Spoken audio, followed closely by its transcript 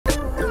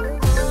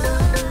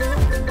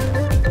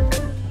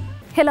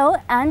Hello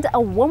and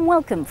a warm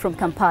welcome from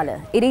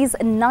Kampala. It is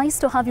nice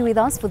to have you with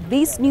us for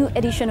this new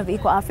edition of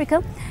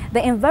EcoAfrica,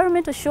 the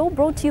environmental show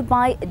brought to you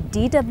by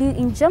DW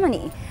in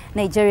Germany,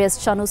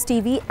 Nigeria's Channels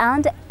TV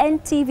and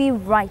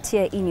NTV right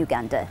here in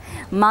Uganda.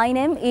 My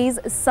name is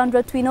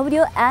Sandra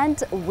Twinovideo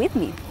and with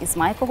me is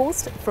my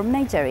co-host from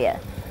Nigeria.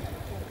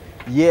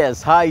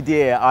 Yes, hi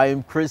there. I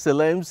am Chris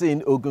Elems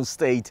in Ogun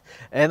State.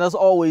 And as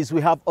always,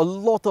 we have a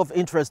lot of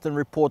interesting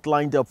report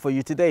lined up for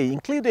you today,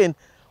 including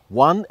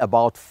one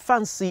about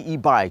fancy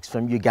e-bikes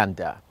from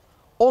Uganda.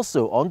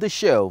 Also on the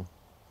show,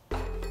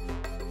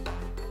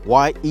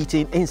 why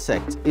eating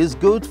insects is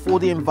good for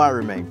the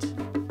environment.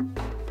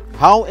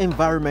 How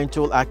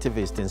environmental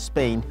activists in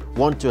Spain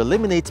want to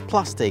eliminate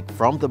plastic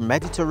from the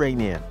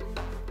Mediterranean.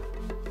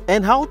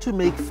 And how to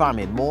make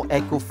farming more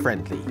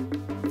eco-friendly,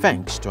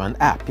 thanks to an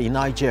app in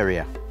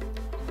Nigeria.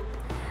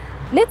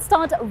 Let's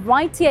start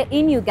right here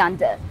in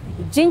Uganda.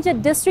 Jinja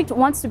district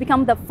wants to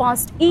become the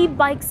first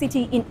e-bike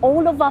city in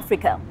all of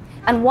Africa.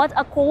 And what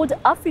are called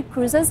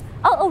Afri-cruisers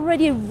are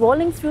already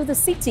rolling through the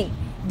city.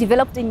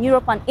 Developed in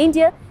Europe and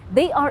India,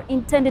 they are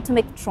intended to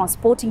make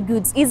transporting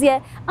goods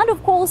easier and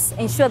of course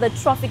ensure that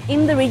traffic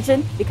in the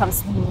region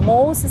becomes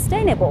more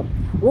sustainable.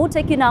 We'll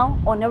take you now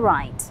on a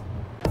ride.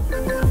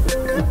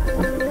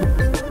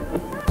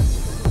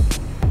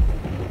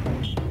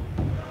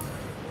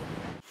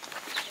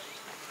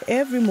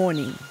 Every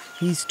morning,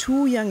 his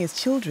two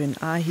youngest children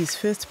are his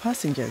first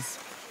passengers.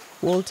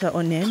 Walter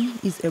Onen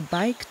is a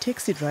bike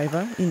taxi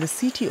driver in the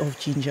city of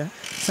Jinja,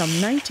 some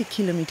 90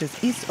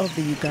 kilometers east of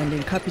the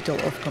Ugandan capital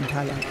of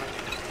Kampala.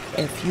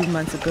 A few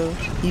months ago,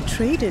 he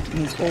traded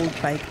in his old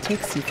bike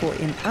taxi for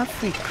an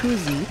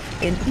Afri-Cruise,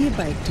 an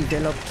e-bike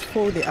developed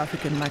for the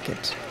African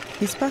market.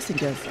 His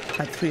passengers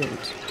are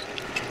thrilled.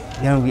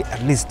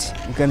 At least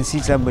you can see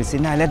somebody say,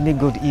 "Nah, let me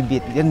go to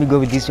e-bike, let me go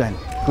with this one,"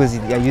 because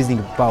they are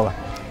using power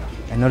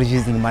and not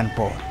using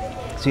manpower,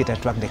 so it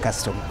attracts the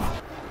customer.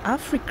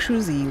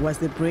 Afri-Cruise was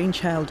the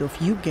brainchild of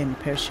Eugen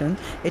Persson,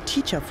 a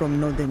teacher from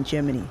northern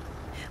Germany.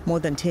 More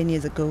than 10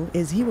 years ago,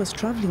 as he was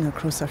traveling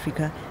across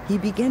Africa, he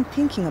began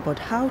thinking about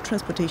how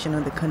transportation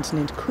on the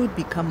continent could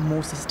become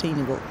more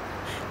sustainable.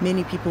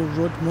 Many people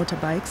rode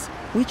motorbikes,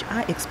 which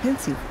are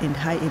expensive and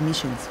high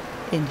emissions,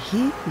 and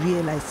he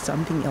realized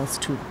something else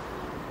too.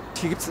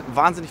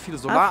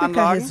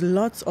 Africa has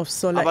lots of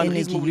solar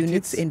energy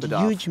units and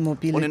huge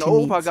mobility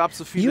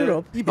needs.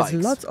 Europe has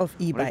lots of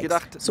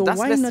e-bikes, so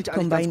why not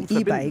combine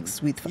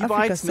e-bikes with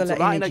Africa's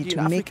solar energy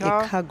to make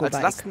a cargo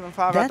bike?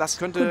 That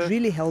could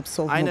really help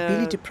solve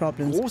mobility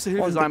problems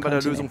on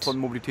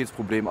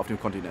the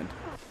continent.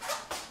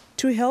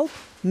 To help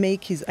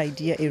make his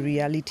idea a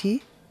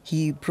reality,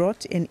 he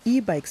brought an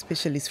e-bike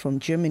specialist from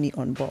Germany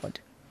on board.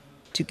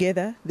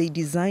 Together, they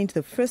designed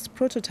the first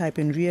prototype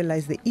and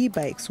realized the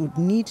e-bikes would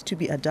need to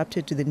be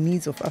adapted to the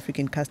needs of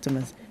African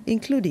customers,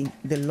 including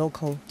the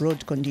local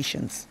road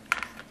conditions.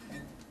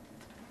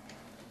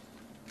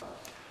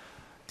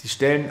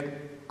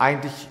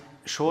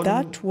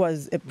 That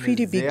was a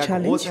pretty big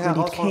challenge when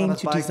it came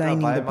to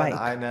designing the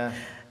bike.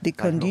 The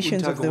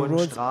conditions of the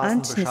roads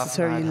aren't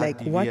necessarily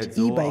like what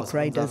e-bike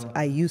riders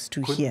are used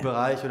to here.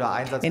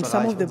 And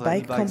some of the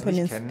bike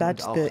components that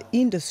the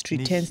industry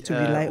tends to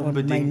rely on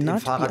might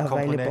not be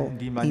available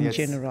in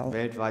general.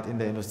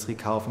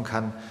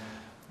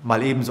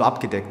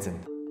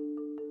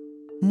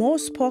 More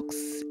spokes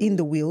in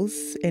the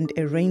wheels and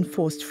a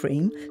reinforced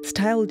frame,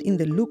 styled in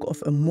the look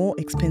of a more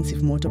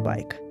expensive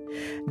motorbike.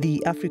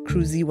 The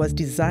Afri-Cruise was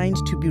designed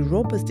to be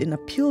robust and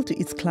appeal to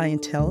its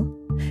clientele,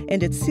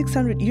 and at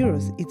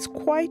 €600, it's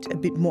quite a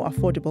bit more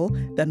affordable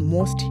than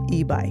most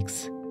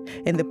e-bikes.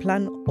 And the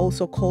plan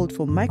also called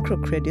for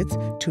microcredits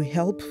to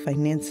help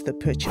finance the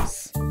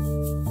purchase.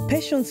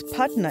 Persson's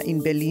partner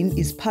in Berlin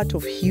is part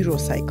of Hero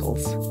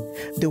Cycles,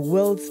 the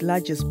world's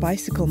largest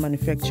bicycle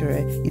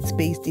manufacturer. It's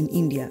based in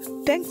India.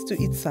 Thanks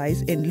to its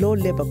size and low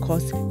labor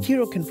costs,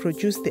 Hero can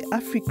produce the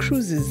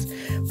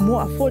Afri-Cruises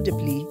more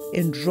affordably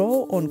and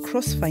draw on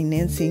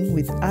cross-financing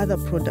with other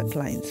product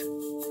lines.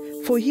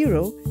 For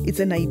Hero, it's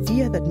an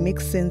idea that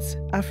makes sense.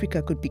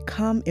 Africa could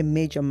become a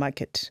major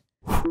market.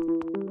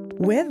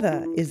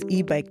 Whether as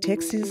e-bike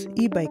taxis,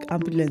 e-bike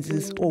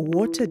ambulances or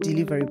water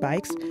delivery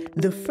bikes,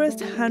 the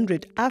first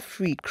 100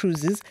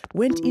 Afri-Cruises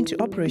went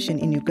into operation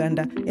in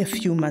Uganda a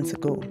few months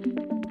ago.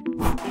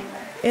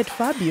 At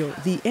Fabio,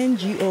 the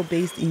NGO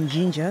based in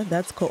Jinja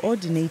that's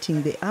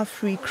coordinating the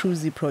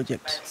Afri-Cruise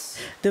project,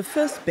 the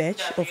first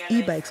batch of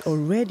e-bikes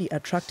already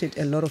attracted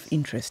a lot of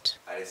interest.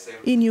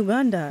 In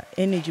Uganda,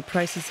 energy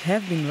prices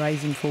have been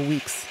rising for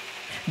weeks.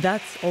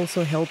 That's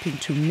also helping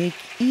to make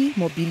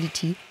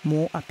e-mobility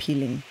more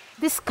appealing.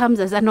 This comes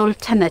as an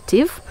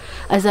alternative,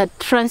 as a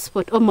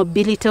transport or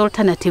mobility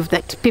alternative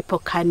that people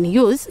can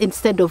use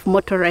instead of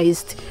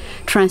motorized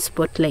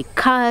transport like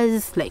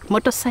cars, like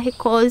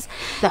motorcycles.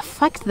 The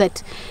fact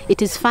that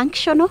it is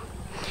functional,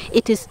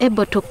 it is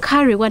able to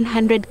carry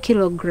 100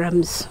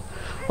 kilograms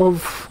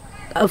of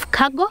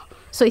cargo.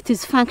 So it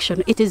is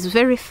functional, it is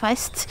very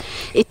fast,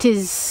 it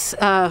is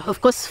of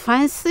course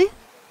fancy.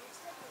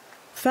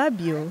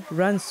 Fabio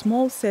runs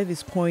small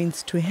service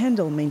points to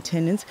handle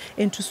maintenance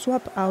and to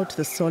swap out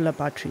the solar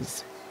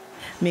batteries.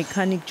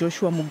 Mechanic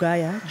Joshua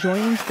Mugaya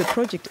joined the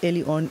project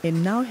early on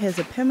and now has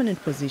a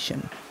permanent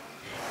position.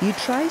 He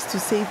tries to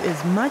save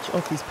as much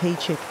of his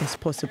paycheck as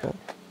possible.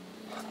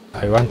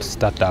 I want to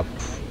start up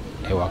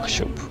a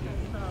workshop,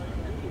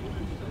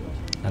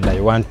 and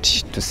I want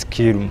to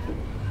skill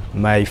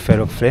my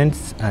fellow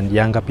friends and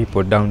younger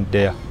people down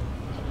there.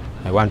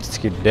 I want to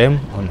skill them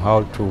on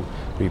how to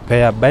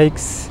repair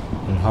bikes,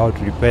 on how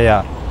to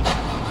repair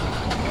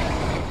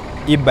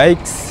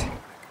e-bikes.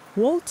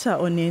 Walter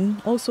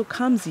Onen also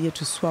comes here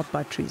to swap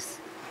batteries.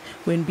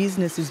 When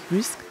business is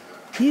brisk,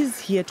 he's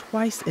here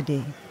twice a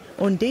day.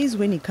 On days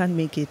when he can't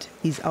make it,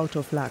 he's out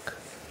of luck.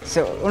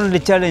 So only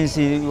challenge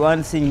is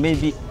one thing,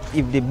 maybe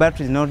if the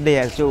battery is not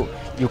there, so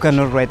you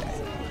cannot ride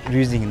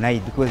using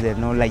night because there's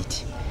no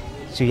light.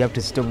 So you have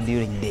to stop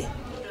during day.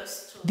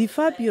 The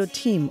Fabio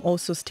team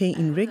also stay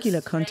in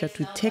regular contact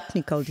with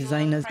technical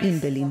designers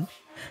in Berlin.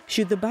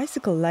 Should the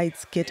bicycle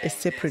lights get a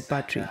separate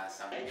battery?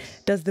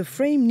 Does the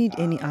frame need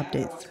any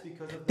updates?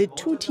 The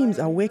two teams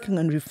are working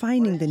on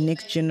refining the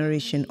next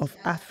generation of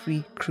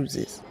Afri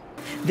cruises.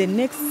 The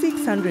next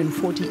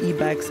 640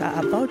 e-bikes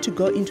are about to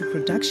go into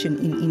production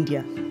in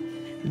India.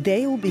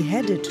 They will be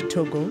headed to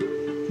Togo,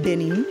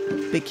 Benin,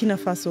 Burkina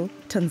Faso,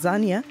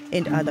 Tanzania,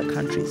 and other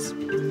countries.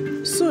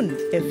 Soon,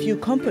 a few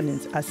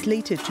components are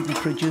slated to be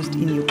produced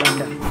in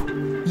Uganda.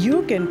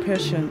 Jürgen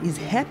Persson is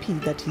happy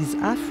that his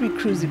Afri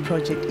Cruise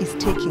project is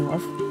taking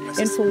off,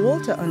 and for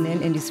Walter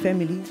Onen and his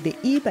family, the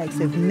e-bikes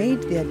have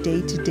made their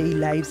day-to-day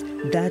lives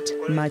that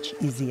much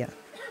easier.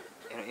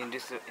 In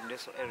this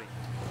area.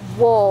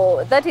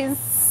 Whoa, that is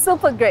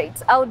super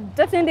great. I would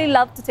definitely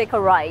love to take a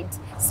ride.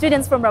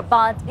 Students from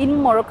Rabat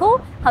in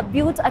Morocco have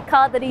built a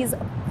car that is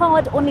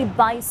powered only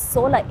by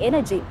solar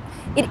energy.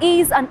 It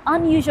is an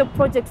unusual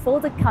project for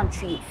the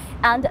country,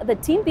 and the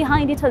team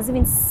behind it has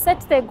even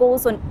set their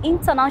goals on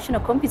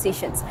international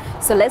competitions.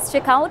 So let's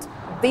check out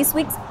this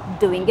week's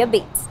Doing a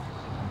Bit.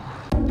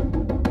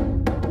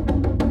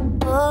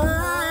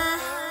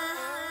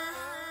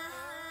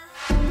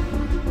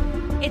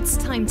 It's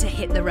time to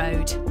hit the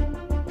road.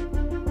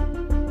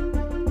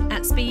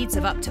 At speeds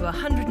of up to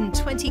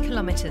 120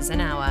 kilometers an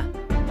hour,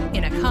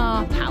 in a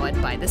car powered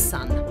by the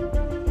sun.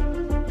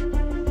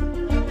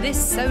 This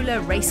solar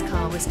race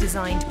car was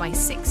designed by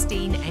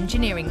 16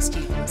 engineering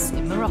students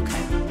in Morocco.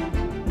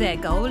 Their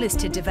goal is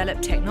to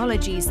develop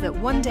technologies that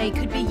one day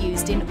could be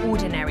used in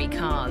ordinary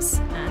cars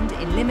and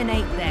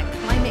eliminate their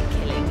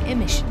climate-killing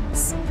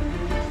emissions.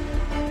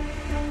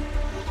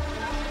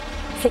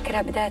 The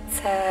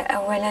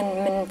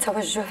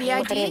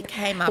idea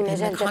came up in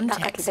the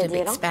context of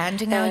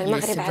expanding our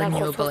use of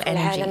renewable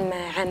energy,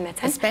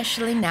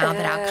 especially now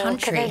that our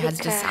country has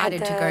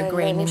decided to go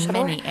green in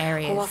many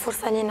areas.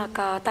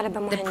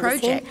 The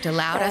project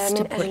allowed us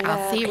to put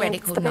our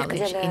theoretical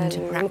knowledge into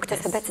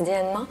practice.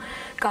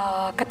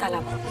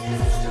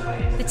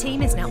 The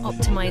team is now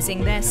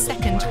optimizing their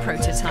second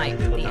prototype,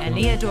 the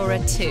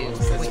Eliodora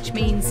 2, which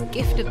means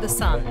Gift of the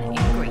Sun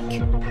in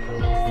Greek.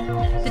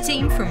 The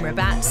team from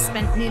Rabat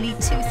spent nearly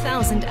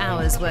 2,000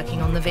 hours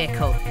working on the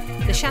vehicle.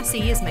 The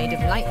chassis is made of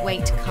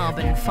lightweight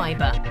carbon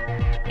fibre.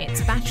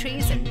 Its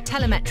batteries and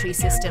telemetry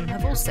system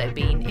have also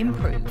been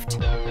improved.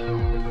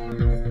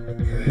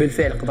 This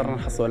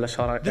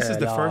is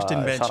the first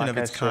invention of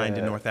its kind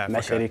in North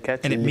Africa,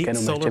 and it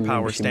meets solar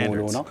power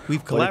standards.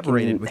 We've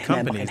collaborated with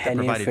companies that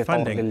provided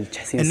funding,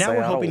 and now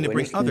we're hoping to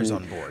bring others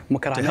on board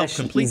to help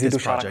complete this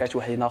project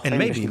and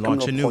maybe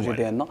launch a new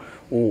one.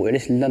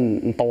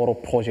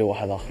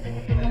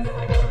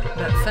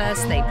 But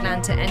first, they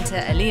plan to enter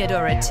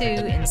Eliodora 2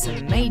 in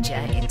some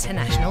major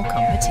international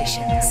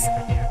competitions.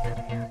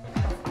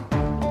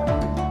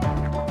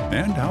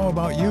 And how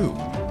about you?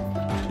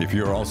 If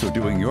you're also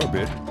doing your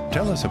bit,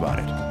 tell us about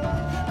it.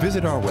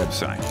 Visit our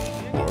website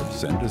or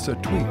send us a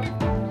tweet.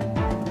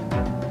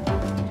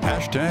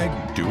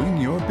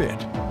 #DoingYourBit.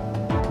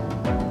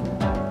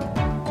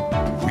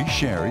 We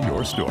share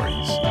your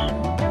stories.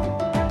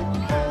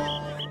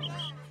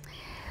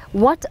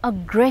 What a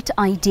great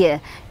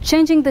idea.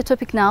 Changing the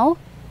topic now,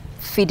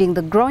 feeding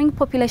the growing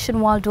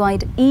population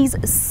worldwide is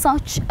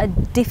such a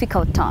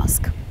difficult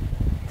task.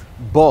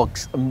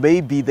 Bugs may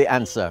be the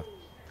answer.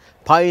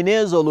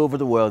 Pioneers all over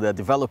the world are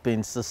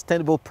developing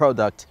sustainable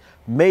products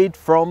made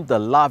from the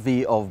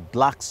larvae of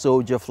black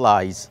soldier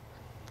flies.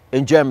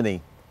 In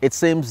Germany, it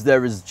seems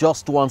there is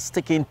just one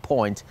sticking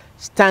point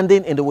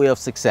standing in the way of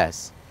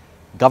success: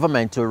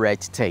 governmental red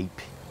tape.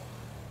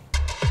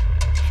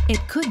 It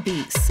could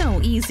be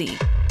so easy.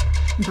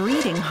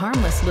 Breeding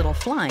harmless little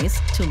flies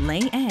to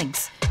lay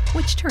eggs,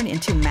 which turn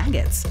into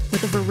maggots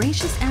with a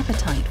voracious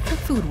appetite for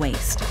food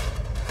waste.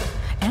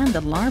 And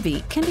the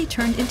larvae can be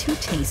turned into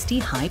tasty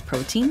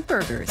high-protein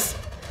burgers.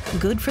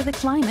 Good for the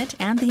climate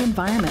and the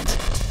environment,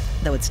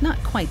 though it's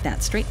not quite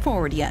that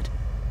straightforward yet.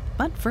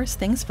 But first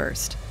things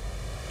first.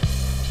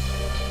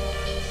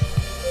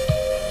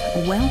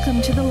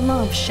 Welcome to the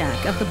love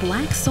shack of the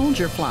black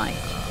soldier fly,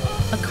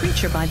 a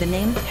creature by the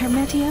name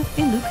Hermetia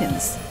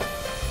elucens.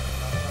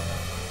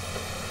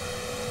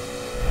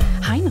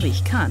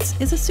 Heinrich Katz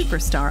is a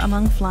superstar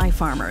among fly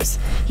farmers.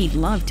 He'd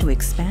love to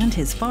expand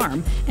his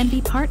farm and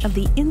be part of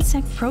the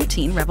insect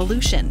protein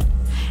revolution.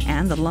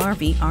 And the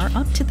larvae are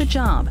up to the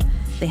job.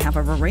 They have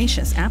a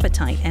voracious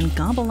appetite and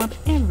gobble up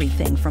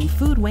everything from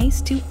food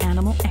waste to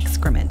animal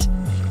excrement.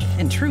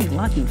 In true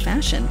Latin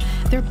fashion,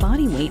 their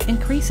body weight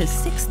increases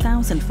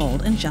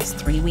 6,000-fold in just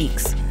 3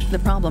 weeks. The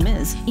problem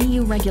is,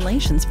 EU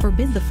regulations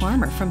forbid the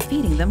farmer from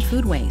feeding them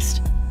food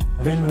waste.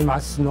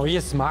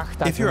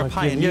 If you're a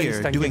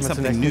pioneer doing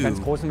something new,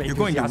 you're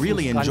going to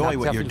really enjoy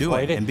what you're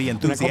doing and be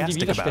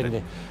enthusiastic about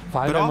it.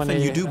 But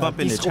often you do bump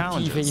into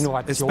challenges,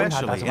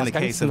 especially in the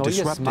case of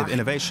disruptive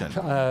innovation.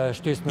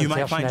 You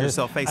might find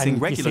yourself facing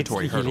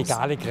regulatory hurdles.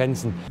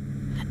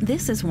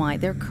 This is why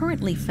they're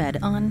currently fed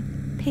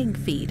on pig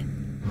feed.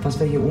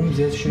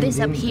 This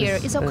up here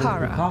is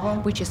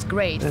okara, which is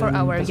great for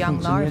our young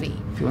larvae.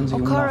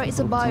 Okara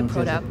is a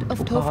byproduct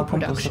of tofu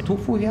production.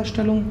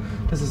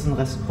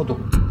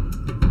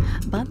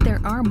 But there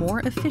are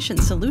more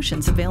efficient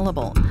solutions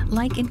available,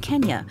 like in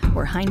Kenya,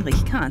 where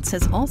Heinrich Katz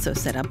has also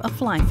set up a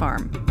fly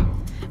farm.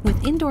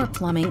 With indoor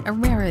plumbing a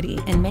rarity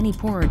in many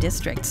poorer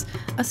districts,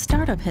 a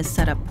startup has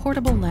set up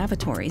portable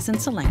lavatories in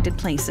selected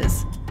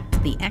places.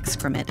 The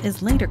excrement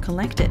is later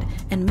collected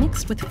and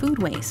mixed with food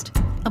waste,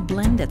 a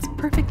blend that's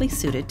perfectly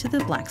suited to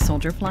the black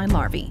soldier fly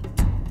larvae.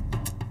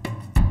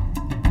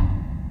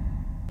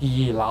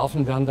 The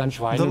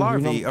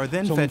larvae are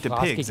then fed to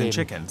pigs and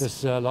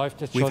chickens.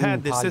 We've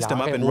had this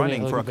system up and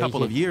running for a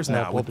couple of years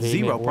now with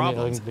zero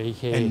problems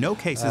and no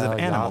cases of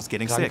animals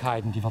getting sick.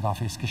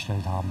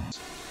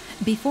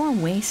 Before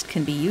waste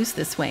can be used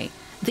this way,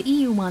 the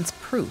EU wants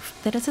proof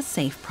that it's a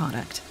safe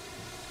product.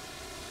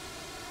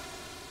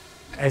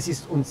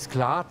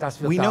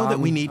 We know that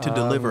we need to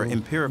deliver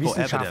empirical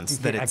evidence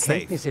that it's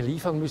safe. But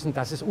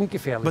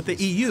the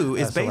EU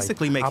is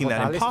basically making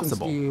that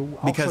impossible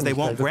because they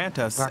won't grant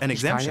us an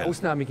exemption.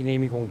 So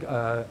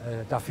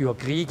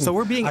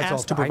we're being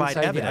asked to provide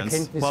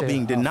evidence while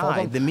being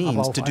denied the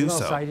means to do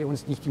so.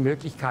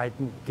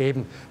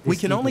 We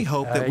can only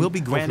hope that we'll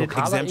be granted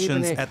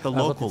exemptions at the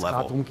local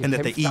level and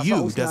that the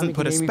EU doesn't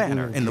put a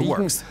spanner in the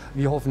works.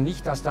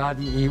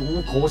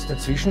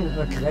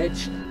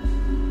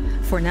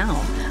 For now,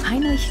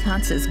 Heinrich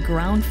Katz's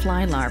ground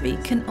fly larvae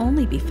can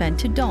only be fed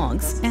to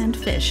dogs and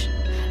fish.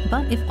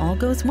 But if all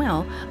goes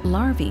well,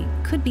 larvae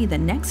could be the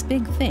next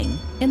big thing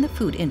in the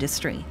food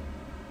industry.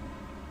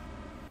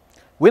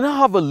 We now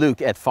have a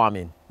look at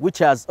farming, which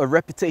has a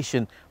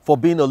reputation for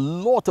being a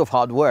lot of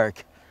hard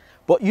work.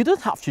 But you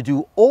don't have to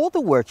do all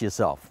the work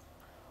yourself.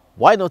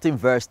 Why not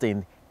invest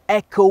in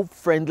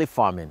eco-friendly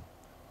farming?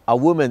 A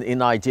woman in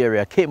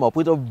Nigeria came up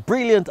with a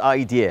brilliant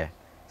idea.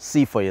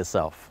 See for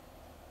yourself.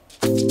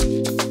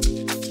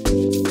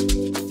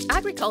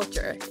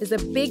 Agriculture is a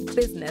big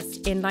business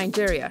in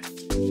Nigeria.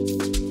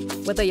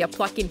 Whether you're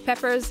plucking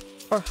peppers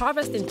or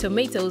harvesting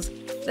tomatoes,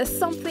 there's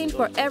something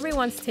for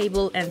everyone's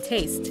table and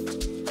taste.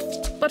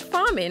 But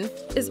farming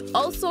is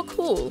also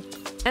cool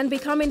and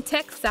becoming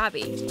tech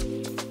savvy.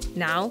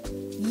 Now,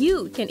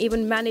 you can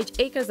even manage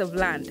acres of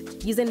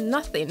land using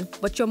nothing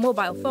but your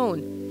mobile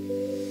phone.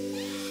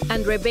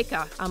 And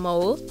Rebecca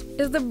Amol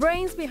is the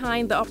brains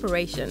behind the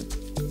operation.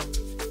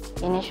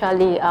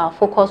 Initially, our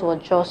focus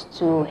was just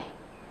to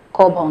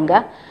curb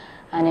hunger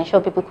and ensure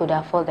people could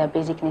afford their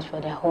basic needs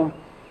for their home.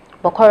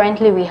 But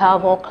currently, we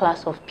have all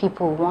class of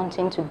people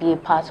wanting to be a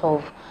part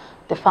of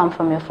the Farm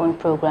from Your Phone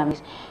program.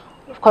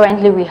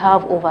 Currently, we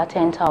have over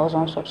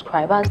 10,000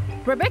 subscribers.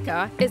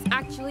 Rebecca is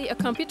actually a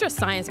computer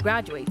science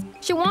graduate.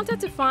 She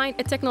wanted to find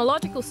a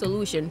technological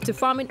solution to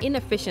farming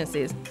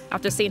inefficiencies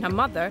after seeing her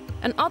mother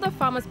and other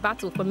farmers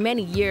battle for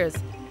many years.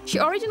 She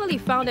originally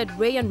founded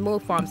Ray and Mo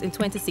Farms in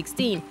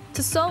 2016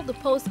 to solve the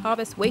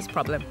post-harvest waste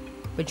problem.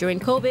 But during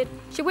COVID,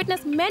 she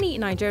witnessed many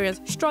Nigerians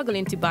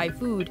struggling to buy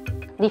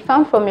food. The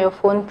Farm from Your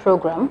Phone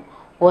program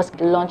was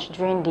launched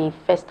during the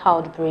first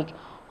outbreak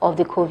of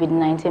the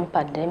COVID-19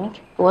 pandemic.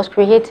 It was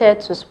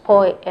created to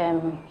spur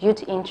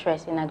youth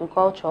interest in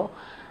agriculture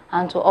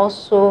and to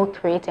also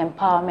create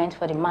empowerment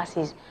for the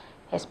masses,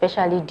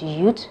 especially the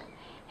youth,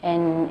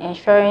 and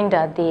ensuring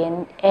that they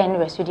earn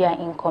residual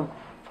income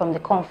from the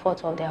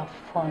comfort of their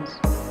funds.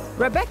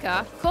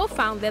 Rebecca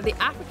co-founded the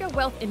Africa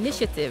Wealth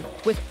Initiative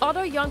with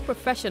other young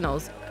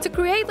professionals to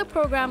create the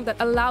program that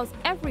allows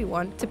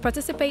everyone to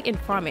participate in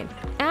farming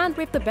and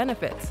reap the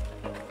benefits.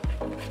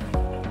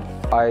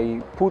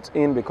 I put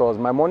in because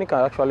my money can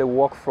actually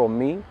work for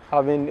me,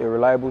 having a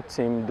reliable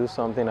team do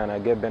something and I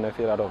get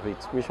benefit out of it,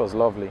 which was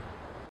lovely.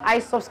 I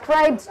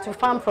subscribed to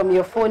Farm from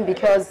Your Phone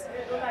because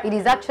it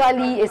is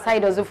actually a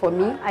side hustle for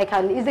me. I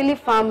can easily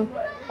farm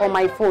on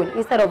my phone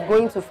instead of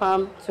going to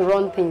farm to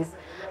run things.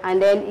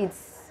 And then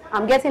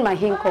I'm getting my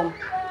income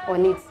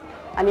on it.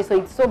 So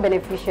it's so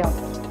beneficial.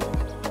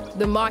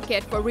 The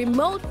market for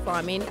remote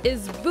farming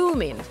is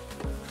booming.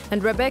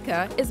 And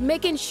Rebecca is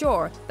making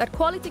sure that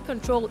quality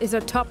control is her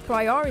top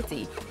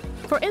priority.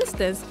 For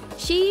instance,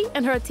 she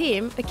and her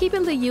team are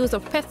keeping the use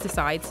of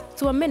pesticides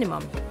to a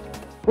minimum.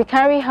 We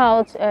carry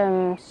out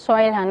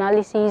soil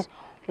analysis,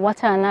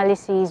 water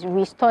analysis,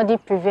 we study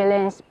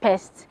prevalence,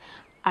 pests,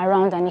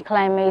 around and the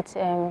climate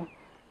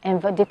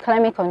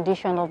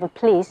condition of the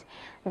place,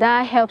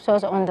 that helps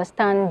us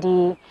understand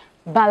the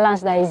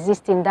balance that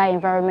exists in that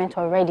environment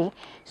already.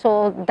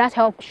 So that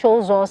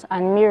shows us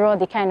and mirror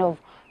the kind of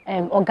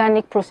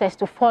organic process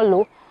to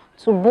follow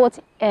to both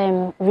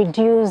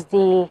reduce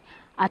the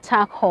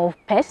attack of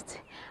pests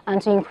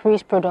and to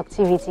increase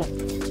productivity.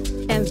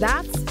 And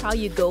that's how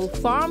you go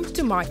farm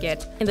to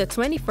market in the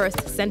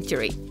 21st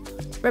century.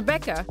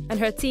 Rebecca and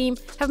her team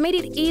have made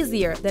it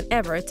easier than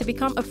ever to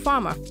become a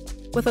farmer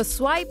with a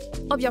swipe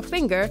of your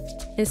finger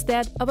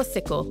instead of a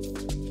sickle.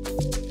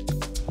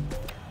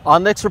 Our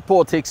next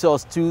report takes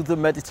us to the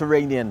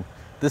Mediterranean.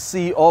 The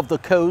sea off the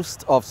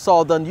coast of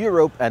southern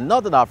Europe and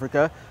northern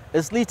Africa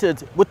is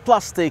littered with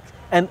plastic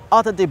and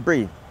other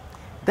debris.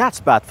 That's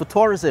bad for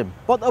tourism,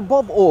 but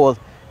above all,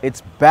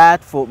 it's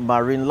bad for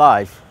marine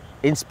life.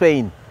 In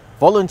Spain,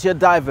 volunteer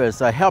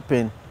divers are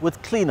helping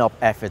with cleanup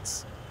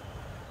efforts.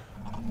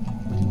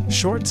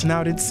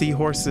 Short-snouted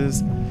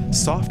seahorses,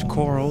 soft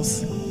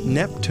corals,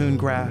 Neptune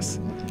grass,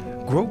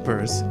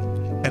 gropers,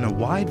 and a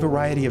wide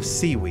variety of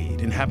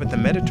seaweed inhabit the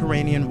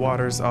Mediterranean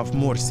waters off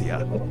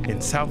Murcia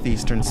in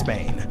southeastern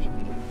Spain.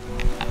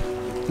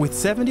 With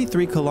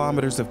 73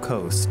 kilometers of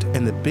coast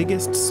and the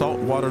biggest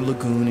saltwater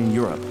lagoon in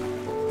Europe,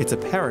 it's a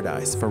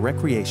paradise for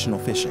recreational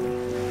fishing.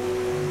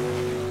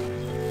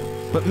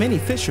 But many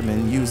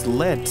fishermen use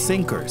lead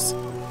sinkers.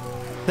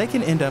 They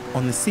can end up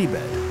on the seabed,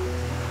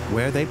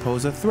 where they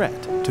pose a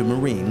threat to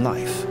marine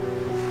life.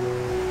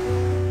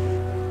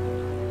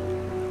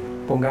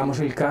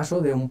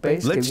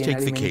 Let's take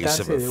the case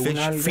of a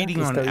fish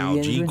feeding on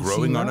algae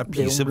growing on a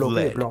piece of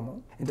lead.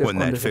 When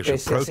that fish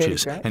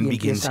approaches and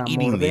begins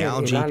eating the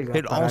algae,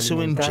 it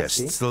also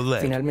ingests the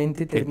lead.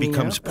 It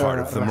becomes part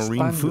of the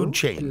marine food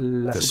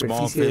chain, the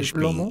small fish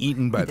being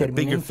eaten by the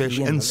bigger fish,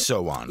 and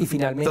so on.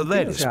 The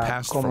lead is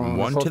passed from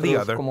one to the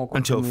other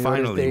until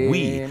finally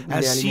we,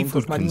 as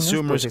seafood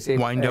consumers,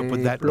 wind up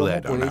with that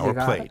lead on our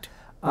plate.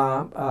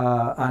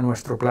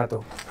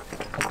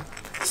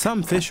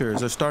 Some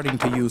fishers are starting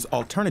to use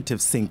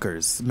alternative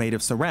sinkers made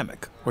of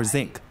ceramic or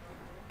zinc.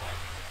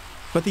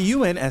 But the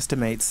UN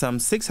estimates some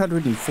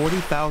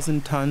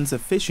 640,000 tons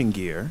of fishing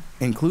gear,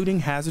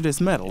 including hazardous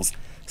metals,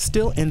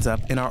 still ends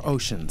up in our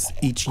oceans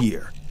each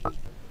year.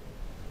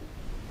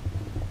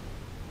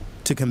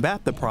 To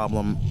combat the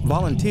problem,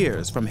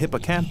 volunteers from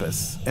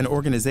Hippocampus, an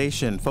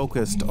organization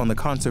focused on the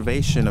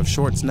conservation of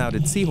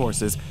short-snouted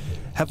seahorses,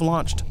 have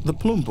launched the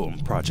Plum Boom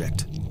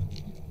project.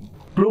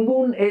 Plum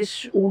Boom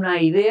es una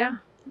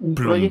idea.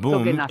 Plum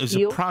Boom is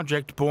a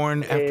project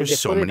born after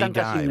so many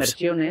dives,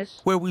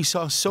 where we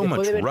saw so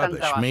much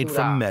rubbish made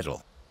from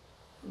metal,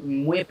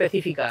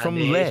 from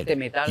lead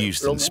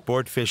used in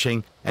sport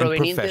fishing and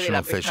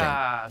professional fishing.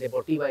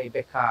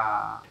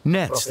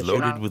 Nets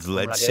loaded with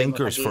lead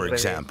sinkers, for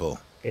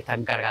example.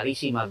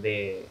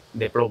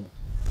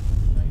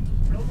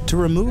 To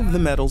remove the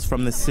metals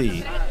from the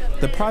sea,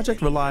 the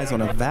project relies on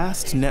a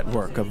vast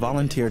network of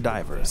volunteer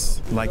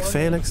divers, like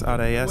Felix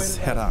Arias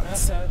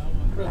Herranz.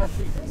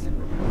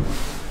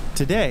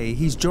 Today,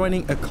 he's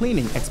joining a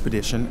cleaning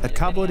expedition at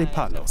Cabo de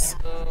Palos,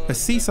 a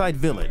seaside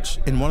village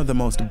in one of the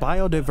most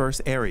biodiverse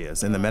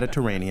areas in the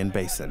Mediterranean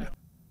basin.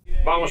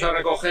 We're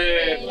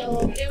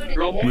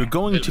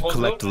going to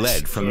collect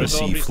lead from the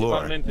sea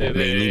floor,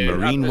 mainly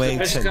marine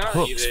weights and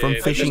hooks from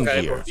fishing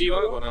gear.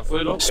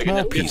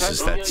 Small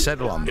pieces that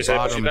settle on the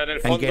bottom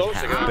and get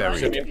half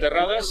buried.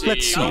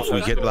 Let's see if we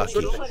get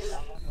lucky.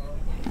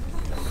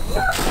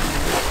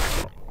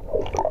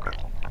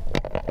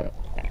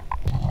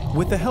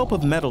 With the help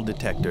of metal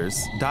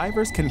detectors,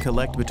 divers can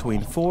collect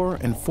between 4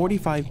 and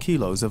 45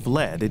 kilos of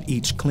lead at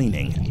each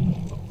cleaning.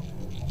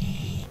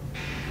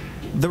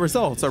 The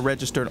results are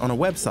registered on a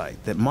website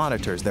that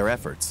monitors their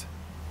efforts.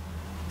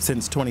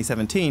 Since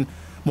 2017,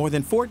 more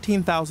than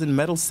 14,000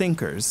 metal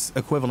sinkers,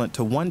 equivalent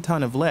to 1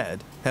 ton of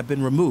lead, have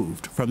been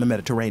removed from the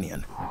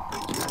Mediterranean.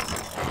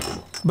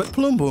 But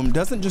Plum Boom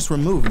doesn't just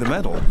remove the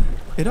metal,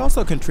 it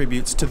also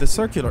contributes to the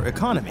circular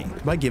economy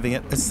by giving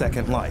it a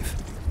second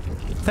life.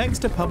 Thanks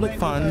to public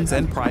funds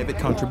and private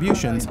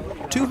contributions,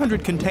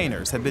 200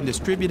 containers have been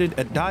distributed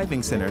at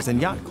diving centers and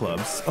yacht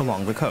clubs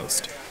along the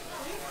coast.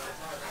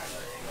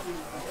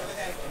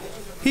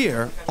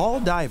 Here, all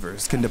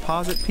divers can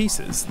deposit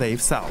pieces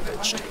they've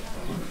salvaged.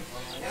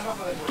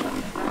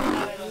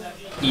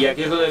 We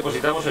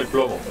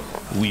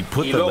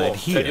put the lead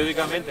here.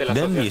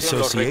 Then the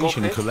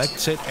association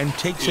collects it and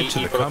takes it to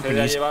the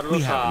companies we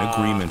have an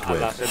agreement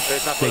with.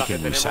 They can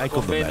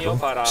recycle the metal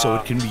so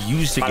it can be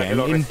used again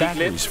in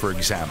batteries, for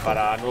example.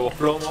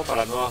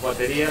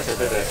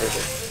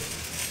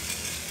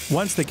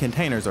 Once the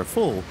containers are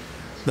full,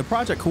 the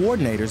project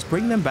coordinators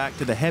bring them back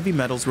to the Heavy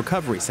Metals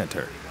Recovery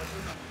Center.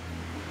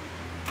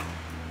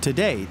 To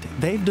date,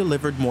 they've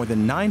delivered more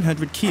than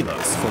 900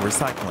 kilos for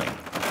recycling.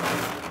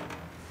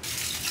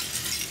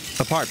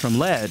 Apart from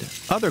lead,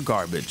 other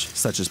garbage,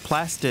 such as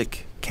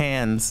plastic,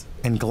 cans,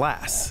 and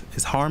glass,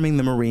 is harming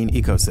the marine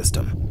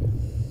ecosystem.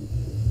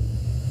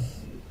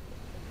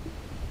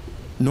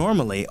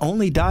 Normally,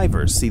 only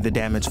divers see the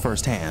damage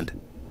firsthand.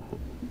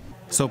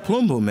 So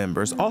Plume Boom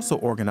members also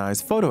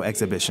organize photo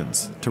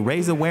exhibitions to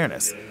raise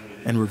awareness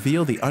and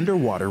reveal the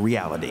underwater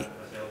reality.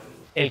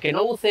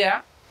 People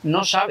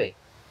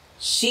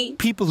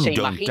who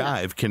don't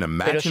dive can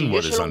imagine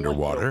what is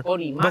underwater,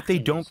 but they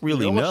don't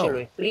really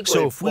know.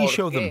 So if we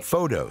show them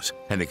photos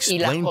and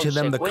explain to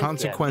them the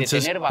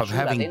consequences of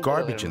having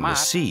garbage in the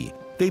sea,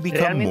 they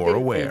become more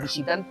aware.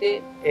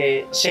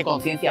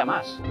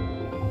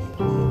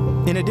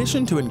 In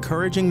addition to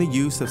encouraging the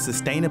use of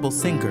sustainable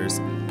sinkers,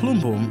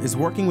 Plume Boom is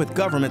working with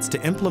governments to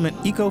implement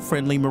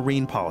eco-friendly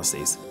marine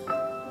policies.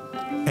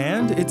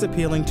 And it's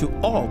appealing to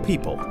all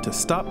people to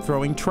stop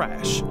throwing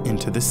trash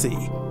into the sea.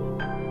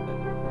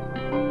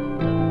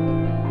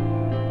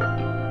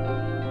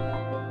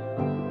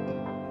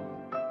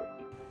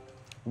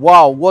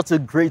 Wow, what a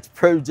great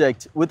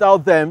project.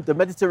 Without them, the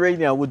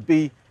Mediterranean would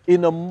be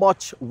in a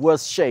much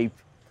worse shape.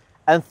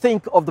 And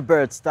think of the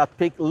birds that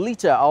pick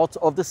litter out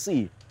of the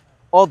sea.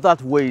 All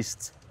that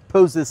waste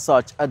poses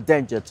such a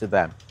danger to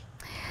them.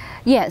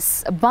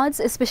 Yes, birds,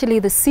 especially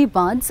the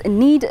seabirds,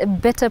 need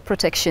better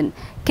protection.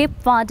 Cape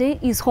Verde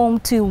is home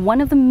to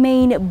one of the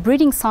main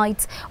breeding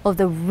sites of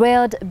the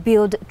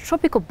red-billed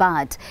tropical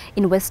bird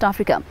in West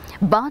Africa,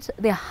 but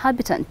their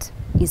habitat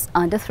is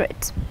under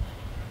threat.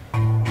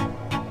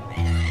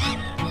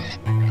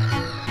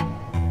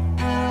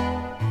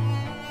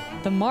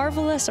 The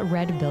marvelous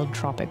red-billed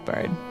tropic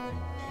bird.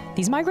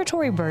 These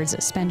migratory birds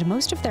spend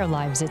most of their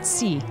lives at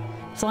sea,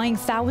 flying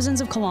thousands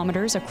of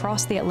kilometers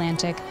across the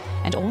Atlantic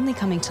and only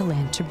coming to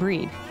land to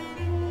breed.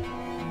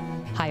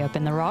 High up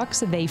in the rocks,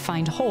 they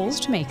find holes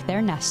to make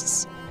their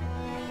nests.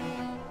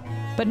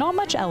 But not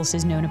much else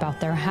is known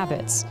about their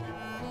habits.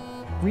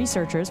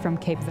 Researchers from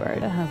Cape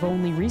Verde have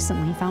only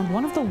recently found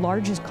one of the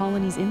largest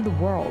colonies in the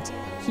world,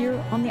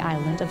 here on the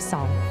island of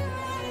Sal.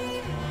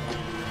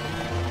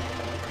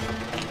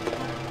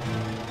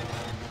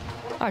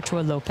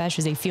 Arturo Lopez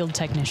is a field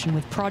technician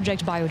with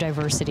Project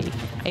Biodiversity,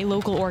 a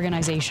local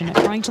organization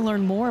trying to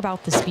learn more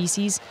about the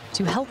species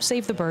to help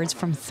save the birds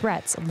from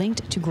threats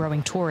linked to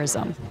growing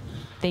tourism.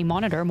 They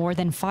monitor more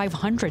than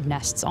 500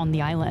 nests on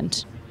the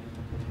island.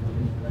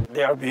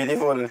 They are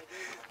beautiful.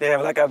 They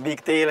have like a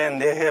big tail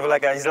and they have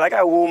like it's like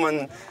a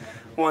woman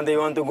when they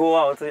want to go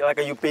out, like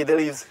you pay the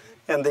leaves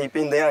and they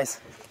pin the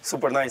ice.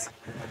 Super nice.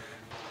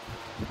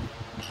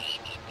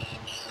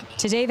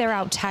 Today they're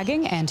out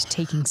tagging and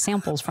taking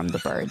samples from the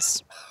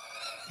birds.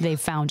 They've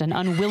found an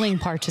unwilling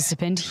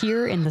participant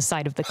here in the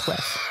side of the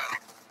cliff.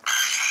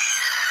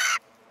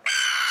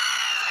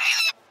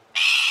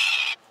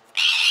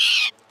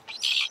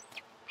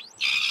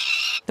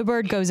 The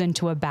bird goes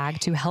into a bag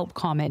to help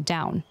calm it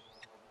down.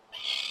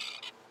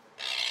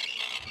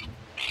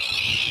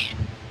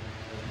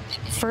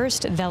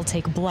 First, they'll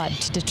take blood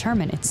to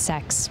determine its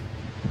sex.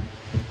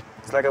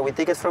 It's like we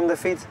take it from the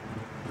feet.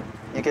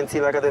 You can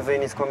see like the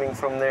vein is coming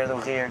from there to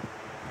here.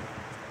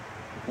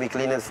 We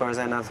clean it first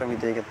and after we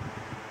take it.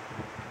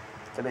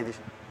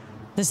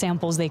 The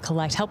samples they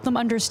collect help them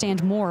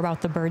understand more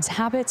about the birds'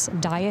 habits,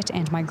 diet,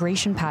 and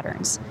migration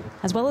patterns,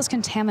 as well as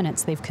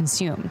contaminants they've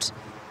consumed.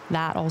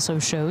 That also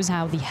shows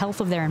how the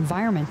health of their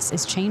environments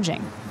is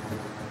changing.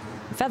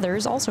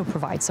 Feathers also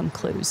provide some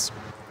clues.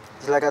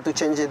 It's like to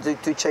change it,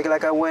 to check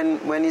like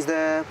when is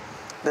the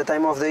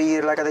time of the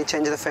year, like they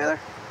change the feather,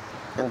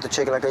 and to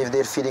check like if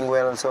they're feeding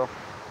well also.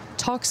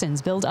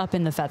 Toxins build up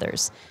in the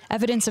feathers,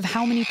 evidence of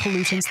how many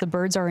pollutants the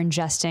birds are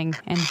ingesting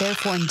and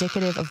therefore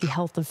indicative of the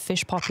health of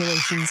fish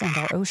populations and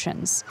our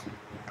oceans.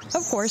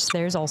 Of course,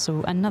 there's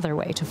also another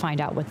way to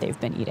find out what they've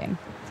been eating.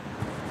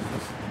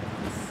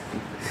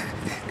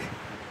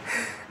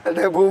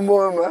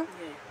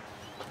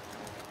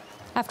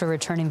 After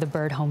returning the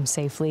bird home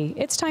safely,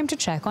 it's time to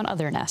check on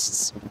other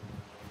nests.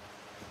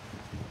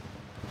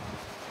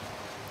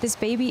 This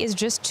baby is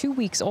just 2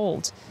 weeks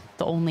old,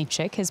 the only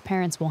chick his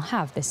parents will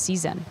have this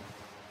season.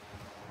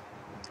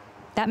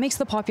 That makes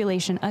the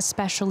population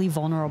especially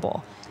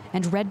vulnerable,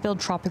 and red-billed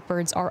tropic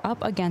birds are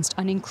up against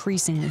an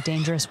increasingly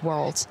dangerous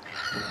world.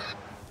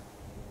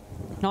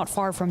 Not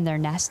far from their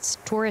nests,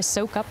 tourists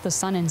soak up the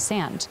sun and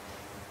sand.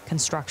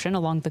 Construction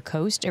along the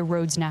coast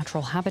erodes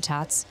natural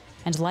habitats,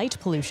 and light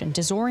pollution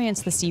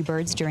disorients the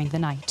seabirds during the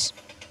night.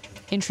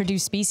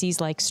 Introduced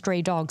species like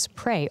stray dogs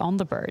prey on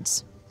the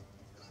birds.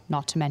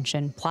 Not to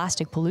mention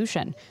plastic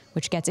pollution,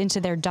 which gets into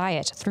their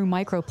diet through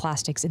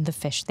microplastics in the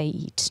fish they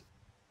eat.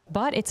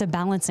 But it's a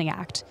balancing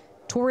act.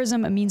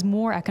 Tourism means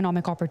more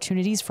economic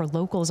opportunities for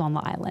locals on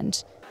the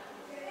island.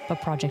 But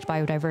Project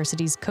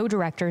Biodiversity's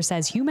co-director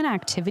says human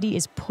activity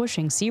is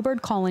pushing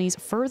seabird colonies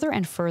further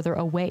and further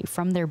away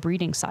from their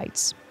breeding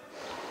sites.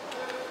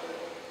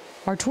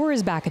 Artur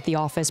is back at the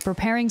office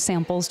preparing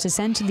samples to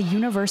send to the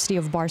University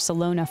of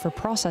Barcelona for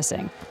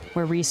processing,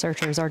 where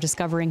researchers are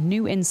discovering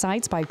new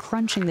insights by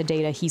crunching the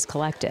data he's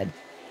collected.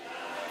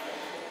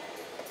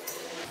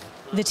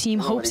 The team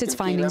hopes its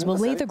findings will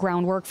lay the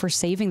groundwork for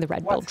saving the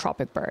red-billed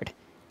tropic bird,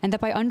 and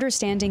that by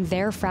understanding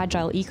their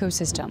fragile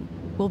ecosystem,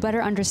 we'll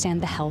better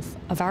understand the health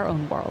of our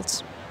own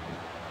worlds.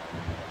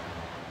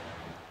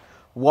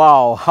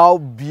 Wow, how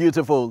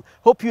beautiful.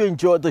 Hope you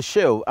enjoyed the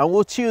show and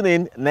we'll tune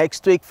in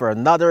next week for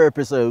another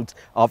episode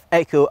of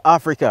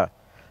EcoAfrica.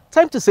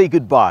 Time to say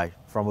goodbye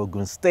from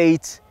Ogun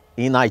State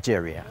in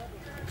Nigeria.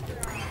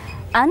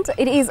 And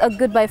it is a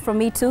goodbye from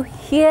me too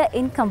here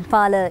in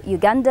Kampala,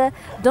 Uganda.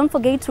 Don't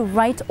forget to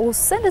write or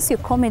send us your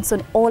comments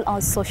on all our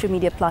social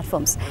media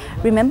platforms.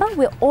 Remember,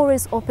 we're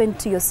always open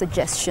to your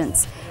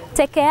suggestions.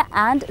 Take care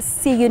and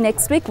see you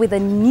next week with a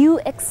new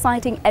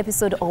exciting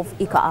episode of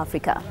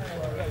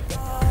EcoAfrica.